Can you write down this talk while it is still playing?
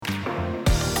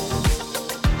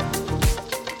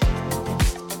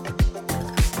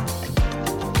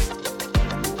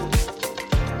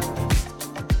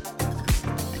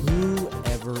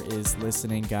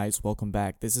listening, guys. Welcome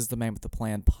back. This is the Man with the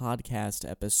Plan podcast,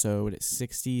 episode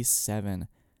 67.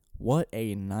 What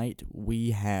a night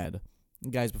we had.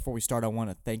 Guys, before we start, I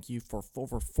want to thank you for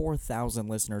over 4,000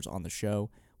 listeners on the show.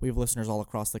 We have listeners all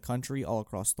across the country, all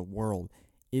across the world.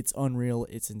 It's unreal.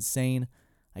 It's insane.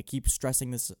 I keep stressing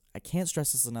this. I can't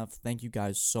stress this enough. Thank you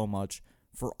guys so much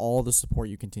for all the support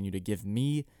you continue to give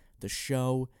me, the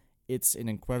show. It's an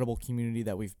incredible community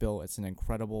that we've built. It's an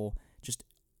incredible,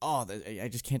 I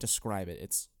just can't describe it.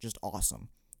 It's just awesome.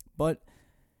 But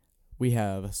we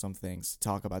have some things to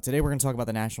talk about. Today we're going to talk about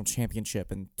the national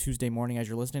championship. And Tuesday morning, as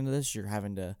you're listening to this, you're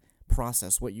having to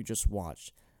process what you just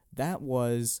watched. That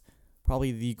was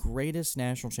probably the greatest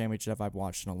national championship I've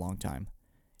watched in a long time.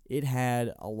 It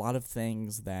had a lot of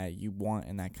things that you want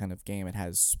in that kind of game. It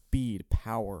has speed,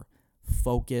 power,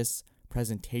 focus,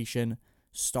 presentation,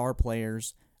 star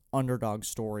players, underdog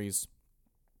stories.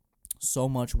 So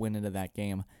much went into that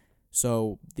game.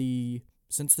 So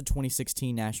since the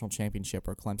 2016 national championship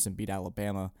where Clemson beat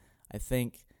Alabama, I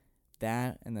think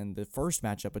that and then the first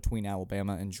matchup between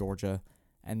Alabama and Georgia,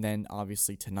 and then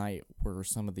obviously tonight were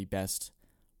some of the best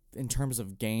in terms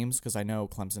of games, because I know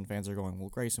Clemson fans are going, well,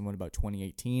 Grayson, what about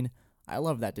 2018? I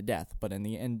love that to death, but in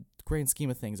the end, grand scheme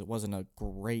of things, it wasn't a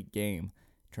great game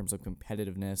in terms of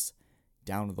competitiveness,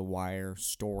 down to the wire,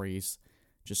 stories,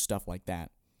 just stuff like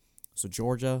that. So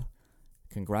Georgia,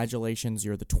 congratulations,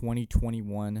 you're the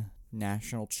 2021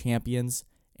 national champions,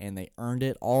 and they earned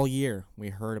it all year. We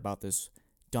heard about this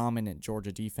dominant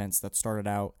Georgia defense that started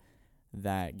out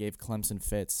that gave Clemson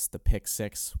fits, the pick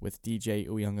six with DJ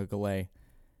Uiagalelei.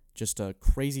 Just a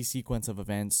crazy sequence of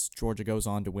events. Georgia goes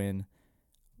on to win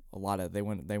they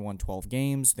won 12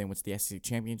 games. They went to the SEC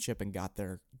championship and got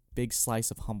their big slice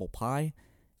of humble pie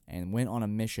and went on a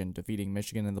mission, defeating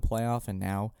Michigan in the playoff and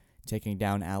now taking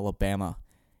down Alabama.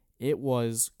 It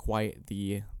was quite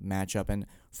the matchup, and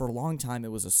for a long time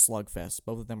it was a slugfest.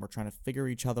 Both of them were trying to figure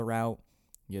each other out.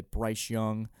 You had Bryce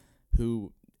Young,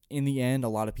 who in the end a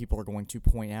lot of people are going to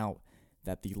point out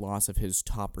that the loss of his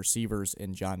top receivers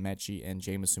in John Mechie and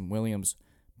Jameson Williams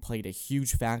played a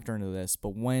huge factor into this.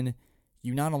 But when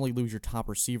you not only lose your top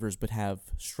receivers but have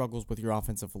struggles with your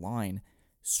offensive line,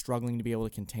 struggling to be able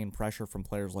to contain pressure from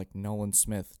players like Nolan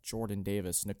Smith, Jordan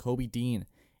Davis, Nakobe Dean,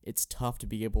 it's tough to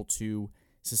be able to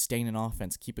sustain an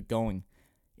offense, keep it going.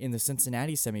 In the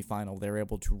Cincinnati semifinal, they were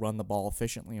able to run the ball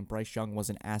efficiently, and Bryce Young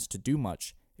wasn't asked to do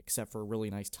much except for a really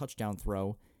nice touchdown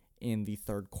throw in the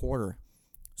third quarter.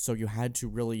 So you had to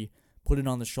really put it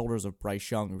on the shoulders of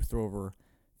Bryce Young, who threw over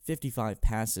 55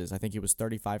 passes. I think he was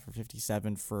 35 for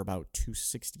 57 for about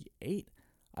 268,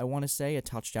 I want to say, a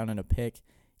touchdown and a pick.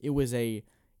 It was a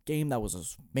game that was a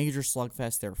major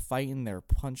slugfest. They were fighting, there were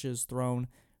punches thrown,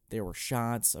 there were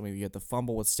shots. I mean, you had the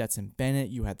fumble with Stetson Bennett,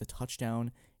 you had the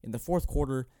touchdown. In the fourth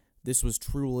quarter, this was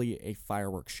truly a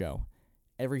fireworks show.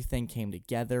 Everything came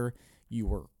together. You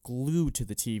were glued to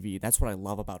the TV. That's what I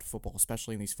love about football,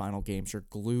 especially in these final games. You're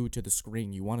glued to the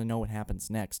screen. You want to know what happens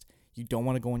next. You don't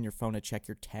want to go on your phone to check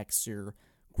your texts, your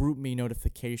GroupMe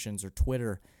notifications, or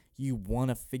Twitter. You want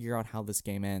to figure out how this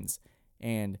game ends.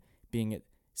 And being at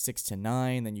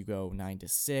 6-9, then you go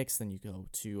 9-6, then you go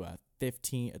to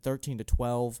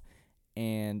 13-12,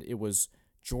 and it was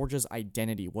Georgia's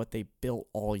identity, what they built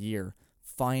all year.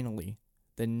 Finally,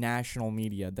 the national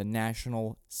media, the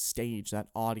national stage, that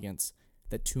audience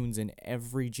that tunes in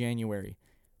every January,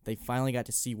 they finally got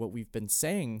to see what we've been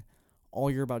saying all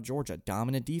year about Georgia.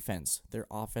 Dominant defense. Their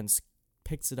offense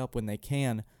picks it up when they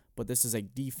can, but this is a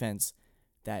defense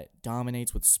that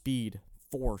dominates with speed,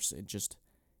 force,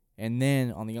 and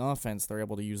then on the offense, they're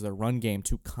able to use their run game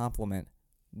to complement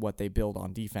what they build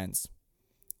on defense.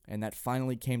 And that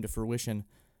finally came to fruition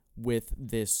with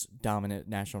this dominant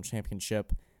national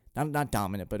championship. Not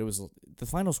dominant, but it was the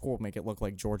final score would make it look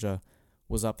like Georgia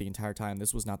was up the entire time.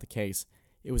 This was not the case.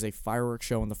 It was a fireworks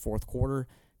show in the fourth quarter.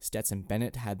 Stetson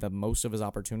Bennett had the most of his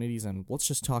opportunities, and let's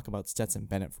just talk about Stetson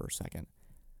Bennett for a second.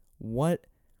 What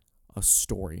a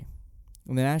story.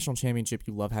 In the national championship,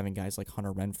 you love having guys like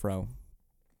Hunter Renfrow,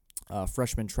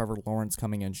 freshman Trevor Lawrence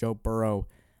coming in, Joe Burrow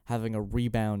having a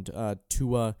rebound,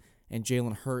 Tua and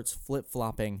Jalen Hurts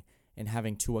flip-flopping and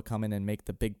having Tua come in and make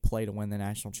the big play to win the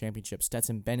national championship.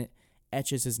 Stetson Bennett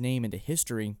etches his name into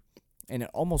history, and it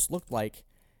almost looked like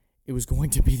it was going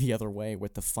to be the other way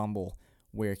with the fumble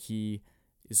where he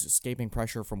is escaping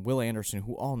pressure from Will Anderson,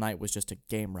 who all night was just a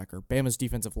game wrecker. Bama's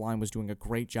defensive line was doing a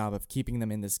great job of keeping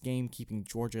them in this game, keeping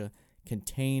Georgia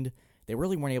contained. They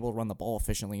really weren't able to run the ball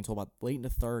efficiently until about late in the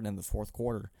third and the fourth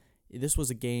quarter. This was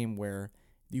a game where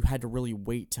you had to really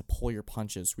wait to pull your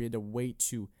punches. We had to wait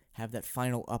to have that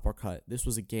final uppercut. This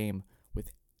was a game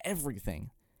with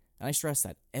everything. And I stress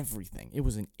that everything. It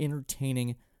was an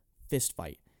entertaining fist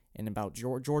fight. And about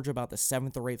Georgia, about the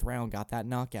 7th or 8th round, got that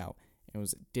knockout. And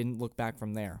didn't look back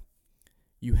from there.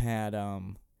 You had,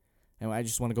 and I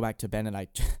just want to go back to Bennett. I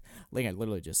think I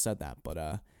literally just said that,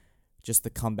 but just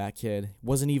the comeback kid.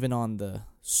 Wasn't even the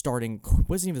starting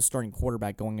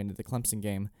quarterback going into the Clemson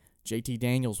game. JT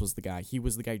Daniels was the guy. He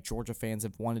was the guy Georgia fans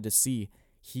have wanted to see.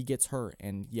 He gets hurt,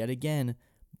 and yet again,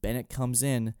 Bennett comes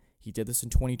in. He did this in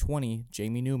 2020.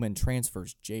 Jamie Newman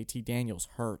transfers. JT Daniels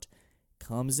hurt.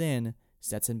 Comes in.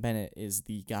 Stetson Bennett is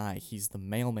the guy. He's the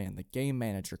mailman. The game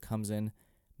manager comes in,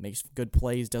 makes good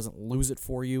plays, doesn't lose it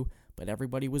for you. But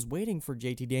everybody was waiting for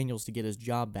JT Daniels to get his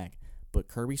job back. But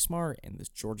Kirby Smart and this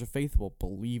Georgia faithful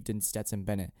believed in Stetson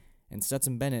Bennett. And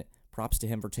Stetson Bennett, props to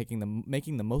him for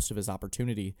making the most of his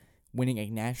opportunity, winning a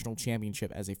national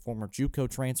championship as a former JUCO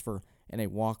transfer and a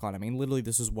walk-on. I mean, literally,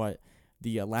 this is what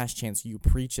the Last Chance U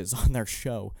preaches on their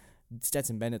show.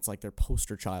 Stetson Bennett's like their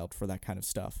poster child for that kind of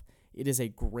stuff. It is a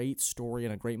great story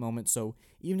and a great moment, so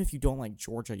even if you don't like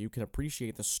Georgia, you can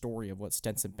appreciate the story of what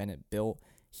Stetson Bennett built.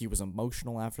 He was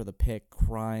emotional after the pick,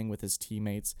 crying with his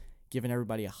teammates, giving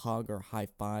everybody a hug or a high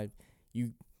five.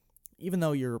 Even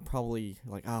though you're probably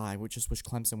like, I would just wish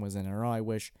Clemson was in it, or I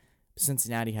wish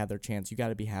Cincinnati had their chance, you got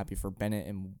to be happy for Bennett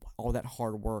and all that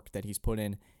hard work that he's put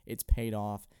in. It's paid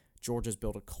off. Georgia's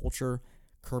built a culture.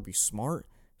 Kirby Smart,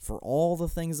 for all the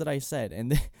things that I said.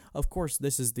 And of course,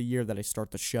 this is the year that I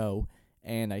start the show,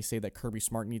 and I say that Kirby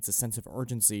Smart needs a sense of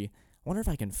urgency. I wonder if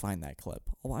I can find that clip.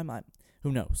 Oh, I might.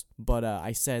 Who knows? But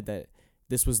I said that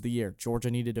this was the year.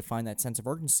 Georgia needed to find that sense of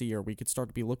urgency, or we could start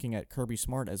to be looking at Kirby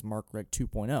Smart as Mark Richt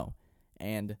 2.0.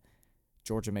 And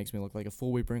Georgia makes me look like a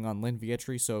fool. We bring on Lynn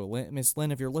Vietri. So, Miss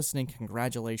Lynn, if you're listening,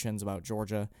 congratulations about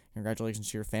Georgia.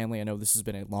 Congratulations to your family. I know this has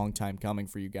been a long time coming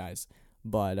for you guys.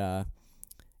 But, and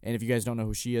if you guys don't know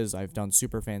who she is, I've done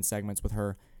Superfan segments with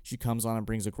her. She comes on and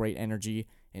brings a great energy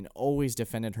and always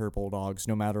defended her Bulldogs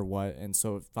no matter what. And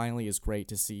so it finally is great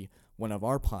to see one of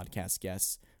our podcast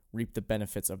guests reap the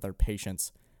benefits of their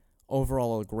patience.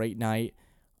 Overall, a great night.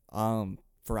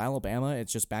 For Alabama,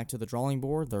 it's just back to the drawing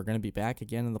board. They're going to be back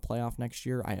again in the playoff next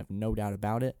year. I have no doubt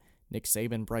about it. Nick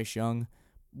Saban, Bryce Young.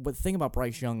 But the thing about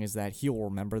Bryce Young is that he'll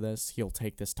remember this. He'll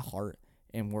take this to heart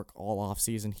and work all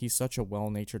offseason. He's such a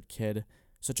well-natured kid,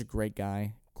 such a great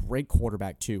guy. Great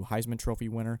quarterback, too. Heisman Trophy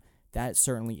winner. That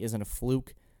certainly isn't a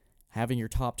fluke. Having your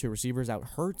top two receivers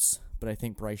out hurts, but I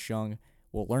think Bryce Young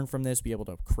will learn from this, be able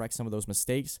to correct some of those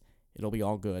mistakes. It'll be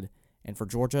all good. And for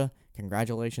Georgia,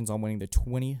 congratulations on winning the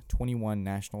 2021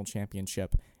 National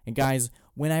Championship. And guys,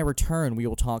 when I return, we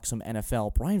will talk some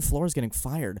NFL. Brian Flores getting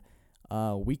fired.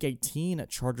 Week 18,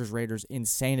 Chargers-Raiders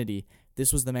insanity.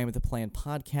 This was the Man with the Plan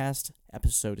podcast,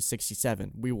 episode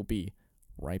 67. We will be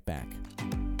right back.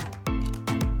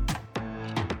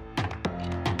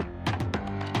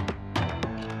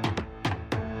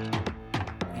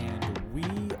 And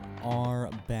we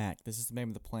are back. This is the Man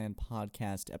with the Plan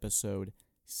podcast, episode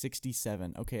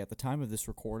 67. Okay, at the time of this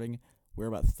recording, we're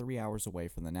about 3 hours away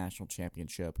from the national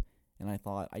championship, and I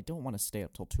thought, I don't want to stay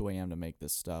up till 2 a.m. to make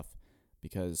this stuff,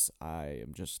 because I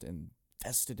am just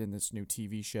invested in this new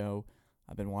TV show.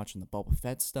 I've been watching the Boba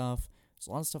Fett stuff. There's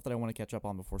a lot of stuff that I want to catch up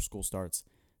on before school starts,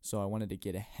 so I wanted to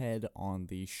get ahead on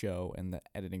the show and the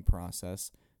editing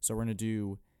process. So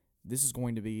this is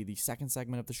going to be the second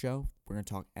segment of the show. We're going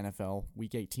to talk NFL,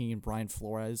 Week 18, Brian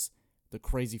Flores, the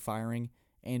crazy firing,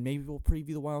 and maybe we'll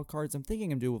preview the wild cards. I'm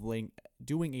thinking I'm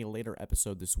doing a later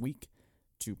episode this week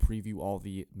to preview all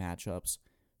the matchups.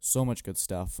 So much good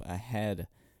stuff ahead.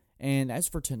 And as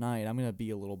for tonight, I'm going to be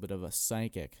a little bit of a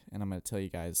psychic, and I'm going to tell you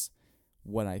guys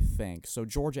what I think. So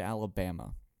Georgia,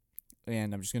 Alabama.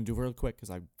 And I'm just going to do it real quick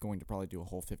because I'm going to probably do a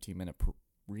whole 15-minute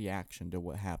reaction to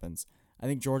what happens. I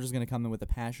think Georgia's going to come in with a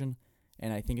passion,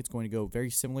 and I think it's going to go very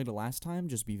similar to last time,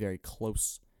 just be very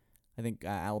close. I think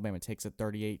Alabama takes it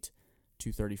 38-34.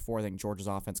 I think Georgia's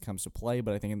offense comes to play,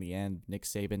 but I think in the end, Nick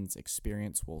Saban's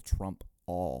experience will trump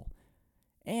all.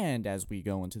 And as we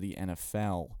go into the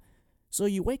NFL, so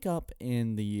you wake up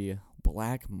in the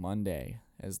Black Monday,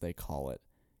 as they call it.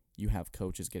 You have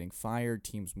coaches getting fired,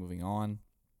 teams moving on.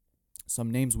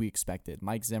 Some names we expected: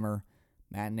 Mike Zimmer,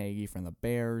 Matt Nagy from the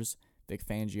Bears. Vic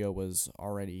Fangio was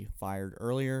already fired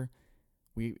earlier.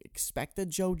 We expected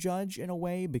Joe Judge in a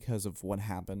way because of what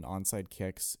happened, onside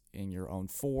kicks in your own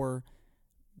 4.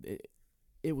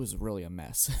 It was really a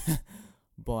mess.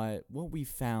 But what we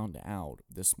found out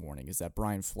this morning is that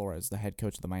Brian Flores, the head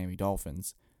coach of the Miami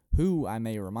Dolphins, who, I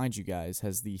may remind you guys,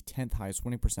 has the 10th highest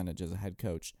winning percentage as a head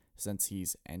coach since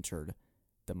he's entered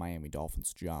the Miami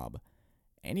Dolphins job,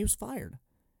 and he was fired.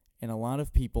 And a lot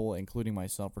of people, including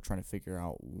myself, were trying to figure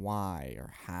out why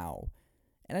or how.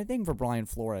 And I think for Brian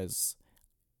Flores,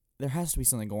 there has to be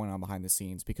something going on behind the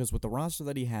scenes, because with the roster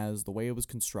that he has, the way it was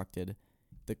constructed,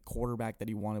 the quarterback that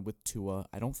he wanted with Tua,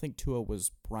 I don't think Tua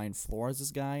was Brian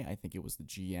Flores' guy. I think it was the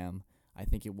GM. I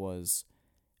think it was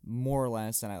more or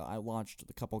less, and I launched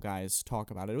a couple guys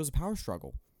talk about it. It was a power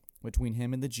struggle between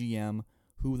him and the GM,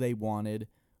 who they wanted,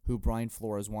 who Brian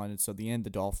Flores wanted. So at the end, the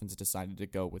Dolphins decided to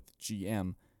go with the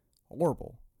GM.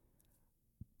 Horrible.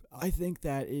 I think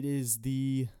that it is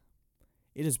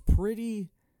pretty.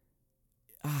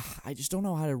 I just don't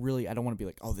know how to really. I don't want to be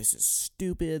like, oh, this is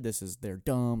stupid. They're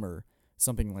dumb or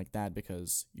something like that,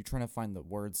 because you're trying to find the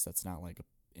words that's not like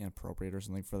inappropriate or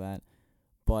something for that.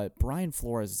 But Brian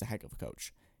Flores is a heck of a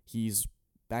coach. He's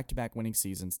back-to-back winning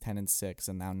seasons, 10-6,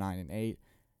 and now 9-8.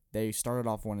 They started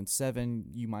off 1-7,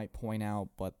 you might point out,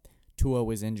 but Tua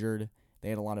was injured. They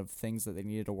had a lot of things that they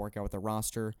needed to work out with the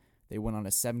roster. They went on a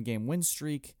 7-game win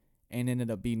streak and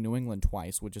ended up beating New England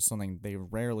twice, which is something they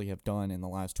rarely have done in the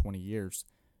last 20 years.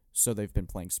 So they've been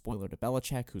playing spoiler to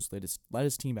Belichick, who's led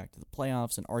his team back to the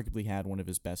playoffs and arguably had one of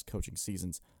his best coaching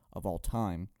seasons of all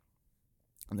time.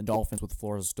 And the Dolphins with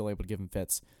Flores are still able to give him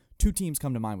fits. Two teams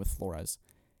come to mind with Flores.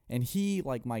 And he,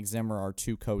 like Mike Zimmer, are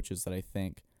two coaches that I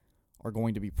think are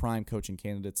going to be prime coaching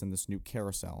candidates in this new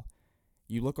carousel.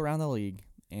 You look around the league,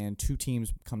 and two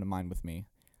teams come to mind with me.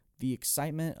 The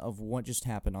excitement of what just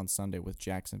happened on Sunday with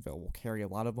Jacksonville will carry a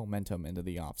lot of momentum into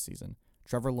the offseason.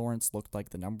 Trevor Lawrence looked like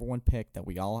the number one pick that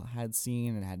we all had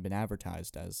seen and had been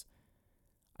advertised as.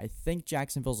 I think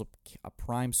Jacksonville's a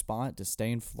prime spot to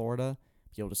stay in Florida,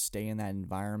 be able to stay in that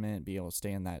environment, be able to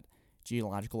stay in that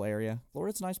geological area.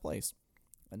 Florida's a nice place.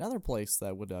 Another place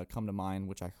that would come to mind,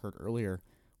 which I heard earlier,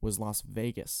 was Las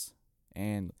Vegas.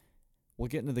 And we'll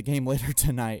get into the game later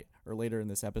tonight, or later in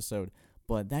this episode,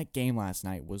 but that game last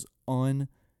night was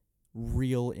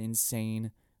unreal,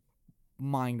 insane,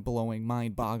 mind-blowing,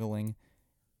 mind-boggling.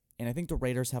 And I think the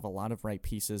Raiders have a lot of right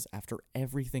pieces. After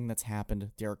everything that's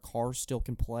happened, Derek Carr still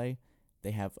can play.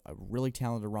 They have a really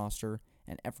talented roster.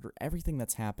 And after everything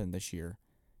that's happened this year,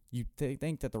 you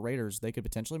think that the Raiders, they could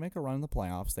potentially make a run in the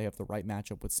playoffs. They have the right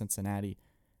matchup with Cincinnati.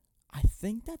 I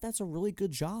think that that's a really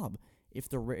good job. If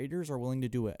the Raiders are willing to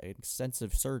do an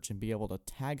extensive search and be able to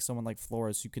tag someone like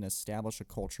Flores who can establish a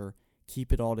culture,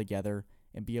 keep it all together,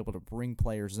 and be able to bring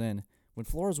players in. When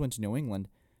Flores went to New England,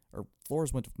 or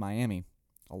Flores went to Miami,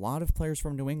 a lot of players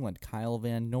from New England, Kyle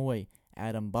Van Noy,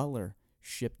 Adam Butler,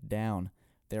 shipped down.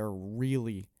 They're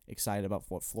really excited about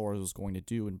what Flores was going to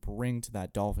do and bring to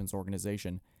that Dolphins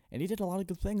organization. And he did a lot of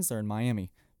good things there in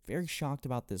Miami. Very shocked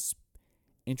about this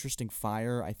interesting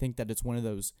fire. I think that it's one of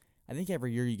those, I think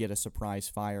every year you get a surprise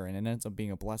fire, and it ends up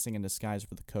being a blessing in disguise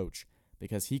for the coach,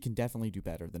 because he can definitely do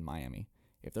better than Miami.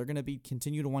 If they're going to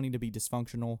continue to wanting to be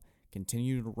dysfunctional,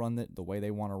 continue to run it the way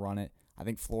they want to run it, I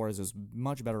think Flores is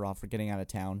much better off for getting out of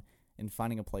town and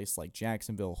finding a place like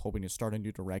Jacksonville, hoping to start a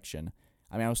new direction.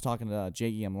 I mean, I was talking to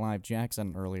JEM Live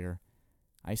Jackson earlier.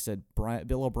 I said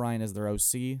Bill O'Brien as their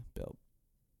OC,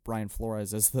 Brian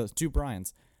Flores as the two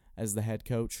Bryans as the head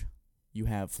coach. You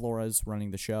have Flores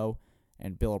running the show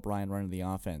and Bill O'Brien running the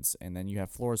offense. And then you have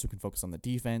Flores who can focus on the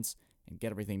defense and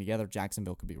get everything together.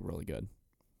 Jacksonville could be really good.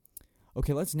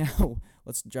 Okay, let's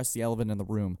address the elephant in the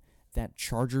room. That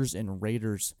Chargers and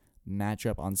Raiders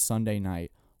matchup on Sunday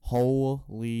night.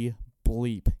 Holy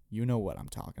bleep. You know what I'm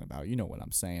talking about. You know what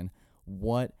I'm saying.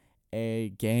 What a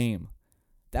game.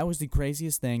 That was the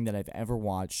craziest thing that I've ever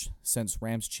watched since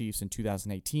Rams-Chiefs in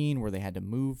 2018, where they had to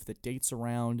move the dates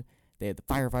around. They had the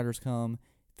firefighters come,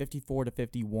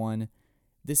 54-51.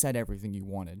 This had everything you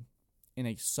wanted. In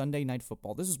a Sunday night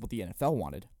football, this is what the NFL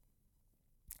wanted.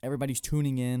 Everybody's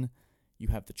tuning in. You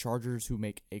have the Chargers who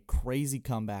make a crazy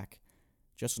comeback.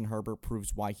 Justin Herbert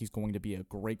proves why he's going to be a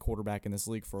great quarterback in this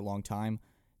league for a long time.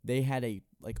 They had a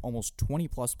almost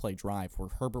 20-plus play drive where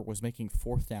Herbert was making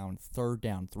fourth down, third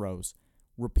down throws.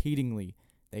 Repeatedly,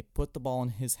 they put the ball in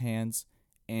his hands,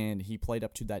 and he played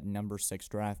up to that number 6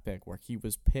 draft pick where he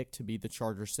was picked to be the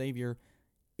Chargers savior.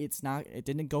 It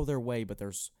didn't go their way, but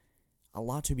there's a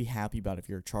lot to be happy about if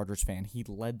you're a Chargers fan. He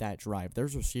led that drive.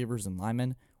 Those receivers and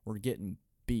linemen were getting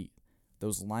beat.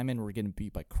 Those linemen were getting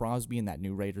beat by Crosby and that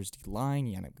new Raiders D-line,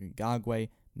 Yannick Ngakoue,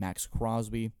 Max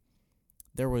Crosby.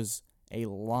 There was a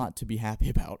lot to be happy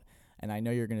about. And I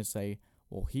know you're going to say,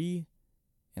 well, he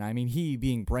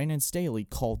being Brandon Staley,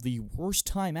 called the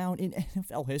worst timeout in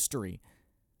NFL history.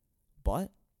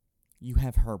 But you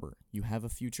have Herbert. You have a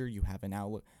future. You have an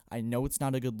outlook. I know it's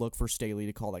not a good look for Staley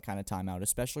to call that kind of timeout,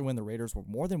 especially when the Raiders were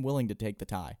more than willing to take the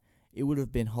tie. It would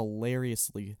have been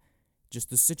hilariously just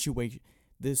the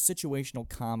situational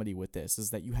comedy with this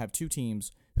is that you have two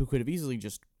teams who could have easily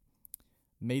just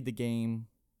made the game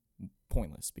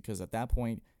pointless because at that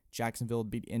point, Jacksonville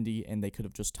beat Indy and they could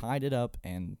have just tied it up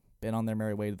and been on their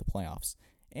merry way to the playoffs.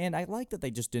 And I like that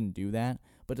they just didn't do that,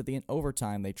 but at the end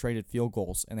overtime, they traded field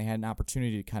goals and they had an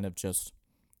opportunity to kind of just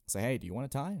say, hey, do you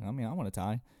want to tie? I mean, I want to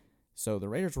tie. So the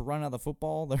Raiders were running out of the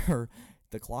football.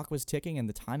 The clock was ticking and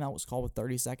the timeout was called with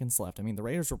 30 seconds left. I mean, the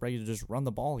Raiders were ready to just run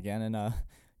the ball again and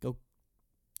go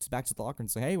back to the locker and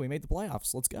say, hey, we made the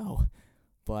playoffs. Let's go.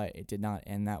 But it did not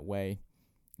end that way.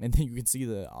 And then you can see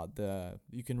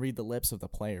you can read the lips of the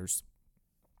players.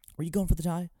 Were you going for the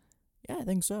tie? Yeah, I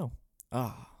think so.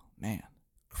 Oh, man.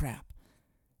 Crap.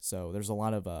 So there's a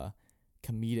lot of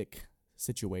comedic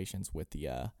situations with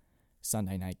the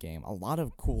Sunday night game. A lot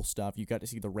of cool stuff. You got to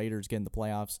see the Raiders get in the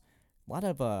playoffs. A lot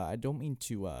of, I don't mean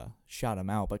to shout them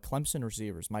out, but Clemson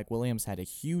receivers. Mike Williams had a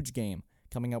huge game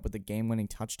coming up with a game-winning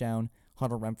touchdown.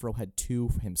 Hunter Renfrow had 2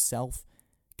 for himself.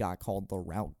 Got called the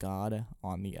route god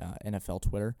on the NFL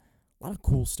Twitter. A lot of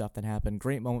cool stuff that happened.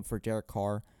 Great moment for Derek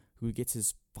Carr, who gets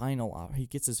his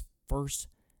first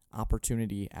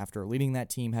opportunity after leading that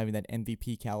team, having that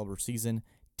MVP caliber season.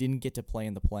 Didn't get to play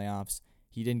in the playoffs.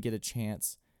 He didn't get a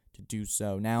chance to do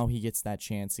so. Now he gets that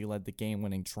chance. He led the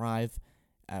game-winning drive.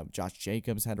 Josh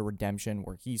Jacobs had a redemption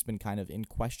where he's been kind of in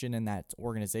question in that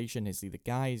organization. Is he the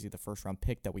guy? Is he the first-round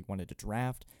pick that we wanted to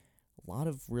draft? A lot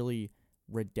of really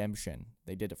redemption.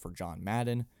 They did it for John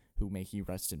Madden, who may he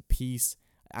rest in peace,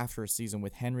 after a season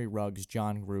with Henry Ruggs,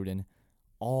 John Gruden,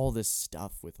 all this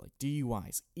stuff with like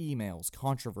DUIs, emails,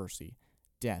 controversy,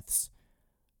 deaths.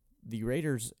 The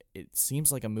Raiders, it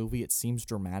seems like a movie, it seems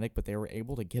dramatic, but they were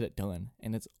able to get it done,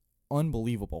 and it's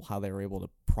unbelievable how they were able to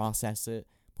process it,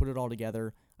 put it all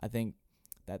together. I think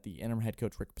that the interim head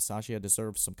coach, Rick Bisaccia,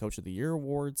 deserves some Coach of the Year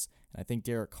awards, and I think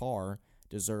Derek Carr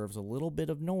deserves a little bit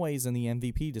of noise in the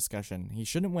MVP discussion. He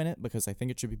shouldn't win it because I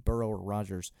think it should be Burrow or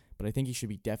Rodgers, but I think he should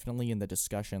be definitely in the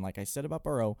discussion. Like I said about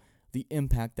Burrow, the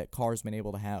impact that Carr's been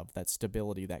able to have, that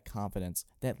stability, that confidence,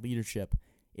 that leadership,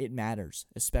 it matters,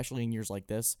 especially in years like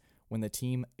this when the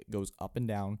team goes up and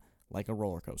down like a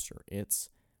roller coaster. It's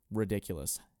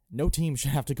ridiculous. No team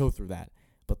should have to go through that,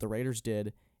 but the Raiders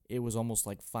did. It was almost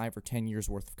like 5 or 10 years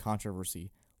worth of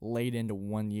controversy laid into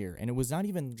 1 year, and it was not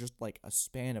even just like a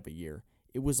span of a year.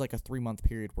 It was like a 3-month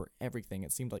period where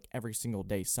it seemed like every single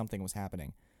day something was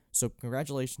happening. So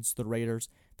congratulations to the Raiders.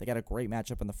 They got a great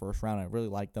matchup in the first round. I really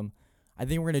like them. I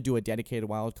think we're going to do a dedicated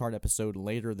wildcard episode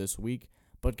later this week.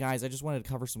 But guys, I just wanted to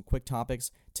cover some quick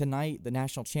topics. Tonight, the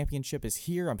national championship is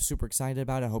here. I'm super excited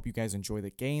about it. I hope you guys enjoy the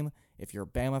game. If you're a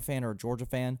Bama fan or a Georgia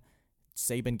fan,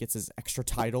 Saban gets his extra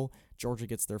title. Georgia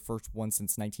gets their first one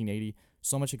since 1980.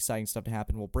 So much exciting stuff to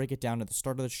happen. We'll break it down at the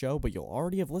start of the show, but you'll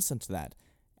already have listened to that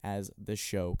as this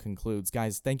show concludes.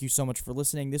 Guys, thank you so much for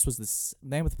listening. This was the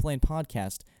Man with the Plan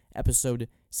podcast, episode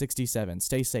 67.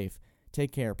 Stay safe.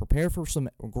 Take care. Prepare for some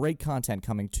great content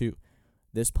coming to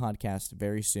this podcast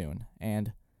very soon.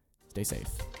 And stay safe.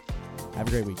 Have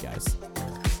a great week, guys.